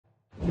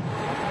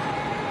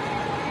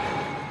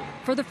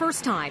For the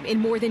first time in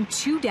more than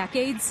 2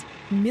 decades,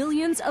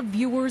 millions of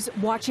viewers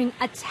watching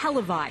a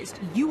televised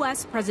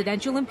U.S.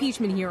 presidential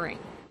impeachment hearing.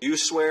 You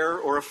swear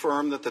or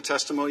affirm that the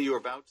testimony you are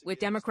about to... With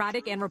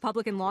Democratic and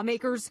Republican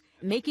lawmakers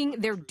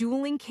making their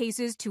dueling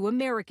cases to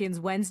Americans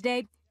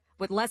Wednesday,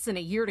 with less than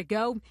a year to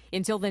go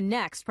until the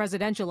next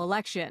presidential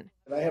election.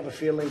 I have a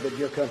feeling that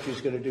your country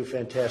is going to do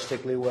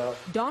fantastically well.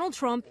 Donald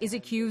Trump is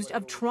accused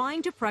of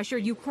trying to pressure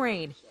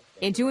Ukraine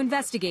into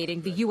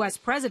investigating the U.S.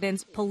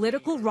 president's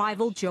political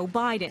rival Joe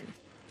Biden,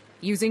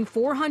 using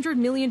 $400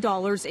 million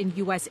in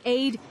U.S.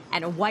 aid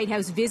and a White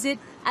House visit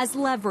as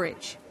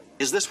leverage.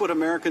 Is this what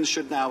Americans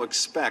should now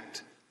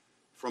expect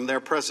from their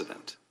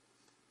president?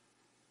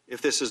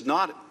 If this is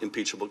not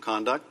impeachable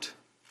conduct,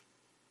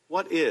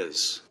 what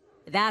is?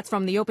 That's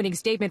from the opening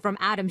statement from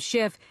Adam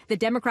Schiff, the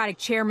Democratic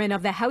chairman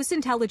of the House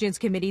Intelligence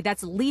Committee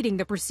that's leading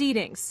the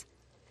proceedings.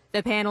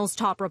 The panel's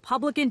top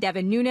Republican,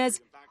 Devin Nunes,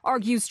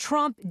 argues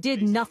Trump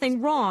did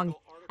nothing wrong,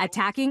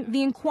 attacking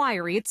the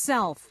inquiry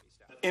itself.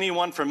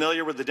 Anyone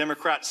familiar with the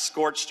Democrats'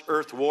 scorched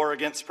earth war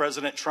against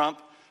President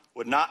Trump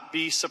would not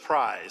be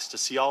surprised to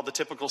see all the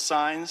typical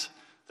signs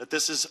that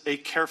this is a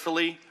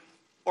carefully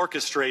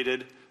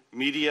orchestrated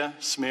media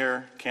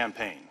smear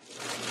campaign.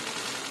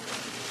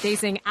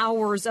 Facing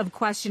hours of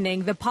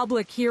questioning, the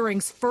public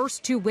hearing's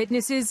first 2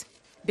 witnesses,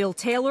 Bill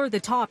Taylor, the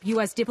top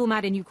U.S.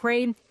 diplomat in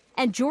Ukraine,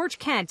 and George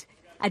Kent,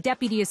 a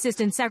deputy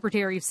assistant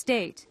secretary of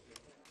state.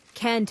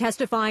 Ken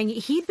testifying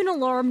he'd been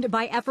alarmed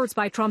by efforts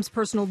by Trump's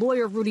personal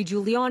lawyer, Rudy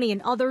Giuliani,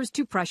 and others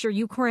to pressure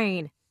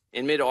Ukraine.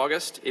 In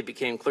mid-August, it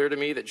became clear to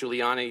me that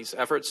Giuliani's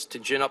efforts to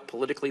gin up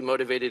politically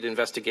motivated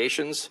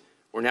investigations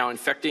were now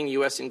infecting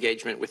U.S.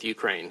 engagement with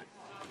Ukraine.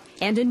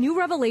 And a new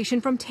revelation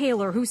from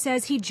Taylor, who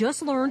says he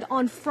just learned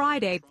on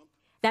Friday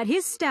that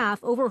his staff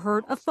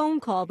overheard a phone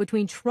call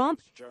between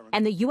Trump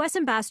and the U.S.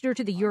 ambassador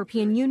to the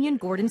European Union,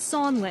 Gordon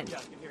Sondland.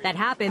 That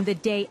happened the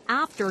day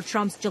after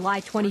Trump's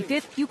July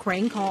 25th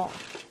Ukraine call.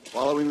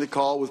 Following the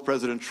call with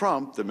President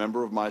Trump, the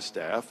member of my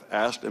staff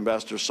asked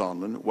Ambassador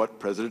Sondland what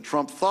President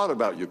Trump thought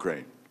about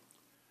Ukraine.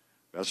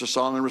 Ambassador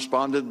Sondland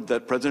responded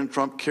that President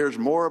Trump cares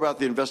more about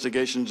the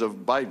investigations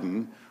of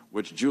Biden,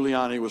 which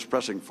Giuliani was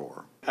pressing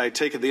for. I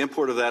take it the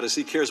import of that is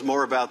he cares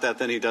more about that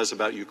than he does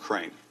about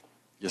Ukraine.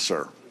 Yes,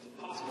 sir.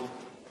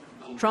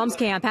 Trump's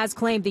camp has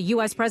claimed the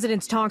U.S.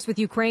 president's talks with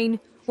Ukraine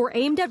were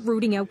aimed at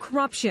rooting out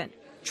corruption.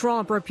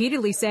 Trump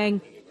repeatedly saying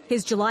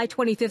his July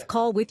 25th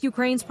call with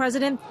Ukraine's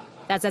president,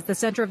 that's at the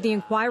center of the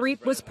inquiry,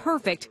 was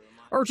perfect,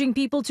 urging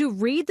people to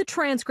read the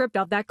transcript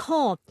of that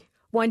call.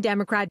 One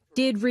Democrat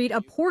did read a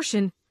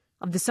portion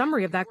of the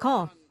summary of that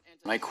call.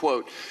 I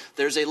quote,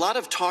 "There's a lot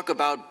of talk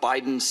about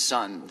Biden's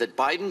son, that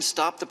Biden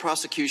stopped the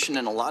prosecution,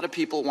 and a lot of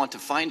people want to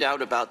find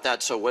out about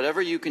that, so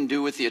whatever you can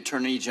do with the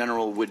attorney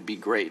general would be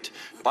great.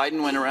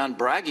 Biden went around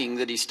bragging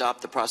that he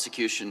stopped the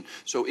prosecution,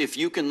 so if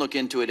you can look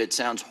into it, it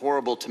sounds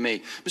horrible to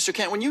me." Mr.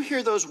 Kent, when you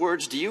hear those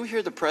words, do you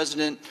hear the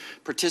president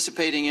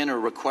participating in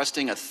or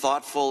requesting a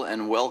thoughtful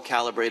and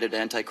well-calibrated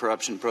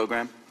anti-corruption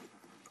program?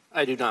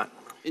 I do not.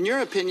 In your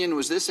opinion,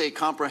 was this a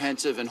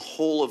comprehensive and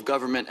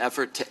whole-of-government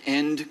effort to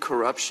end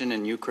corruption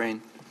in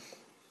Ukraine?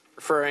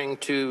 Referring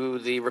to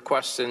the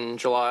requests in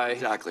July?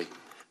 Exactly.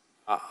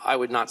 I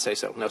would not say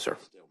so. No, sir.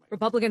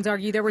 Republicans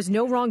argue there was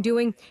no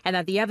wrongdoing and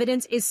that the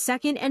evidence is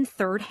second and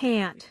third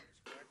hand.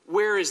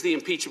 Where is the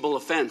impeachable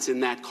offense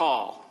in that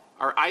call?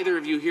 Are either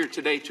of you here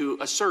today to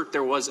assert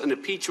there was an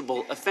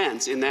impeachable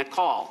offense in that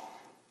call?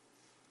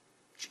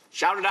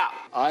 Shout it out.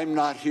 I'm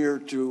not here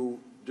to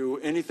do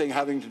anything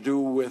having to do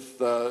with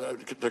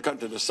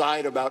to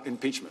decide about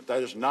impeachment.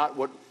 That is not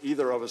what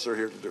either of us are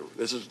here to do.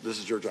 This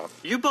is your job.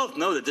 You both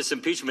know that this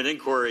impeachment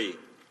inquiry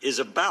is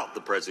about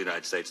the President of the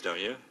United States, don't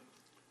you?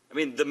 I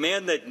mean, the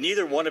man that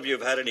neither one of you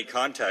have had any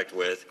contact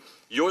with,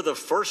 you're the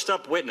first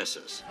up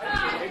witnesses.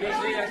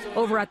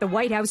 Over at the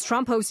White House,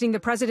 Trump hosting the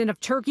president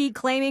of Turkey,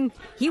 claiming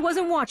he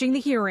wasn't watching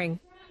the hearing.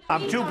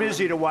 I'm too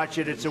busy to watch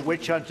it. It's a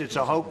witch hunt. It's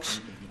a hoax.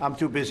 I'm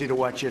too busy to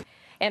watch it.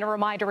 And a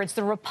reminder, it's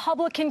the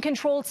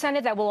Republican-controlled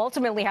Senate that will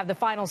ultimately have the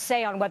final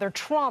say on whether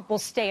Trump will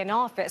stay in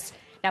office.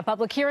 Now,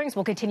 public hearings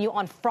will continue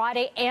on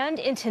Friday and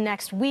into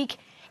next week,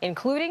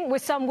 including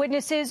with some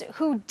witnesses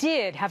who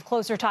did have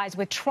closer ties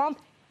with Trump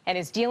and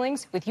his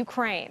dealings with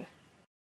Ukraine.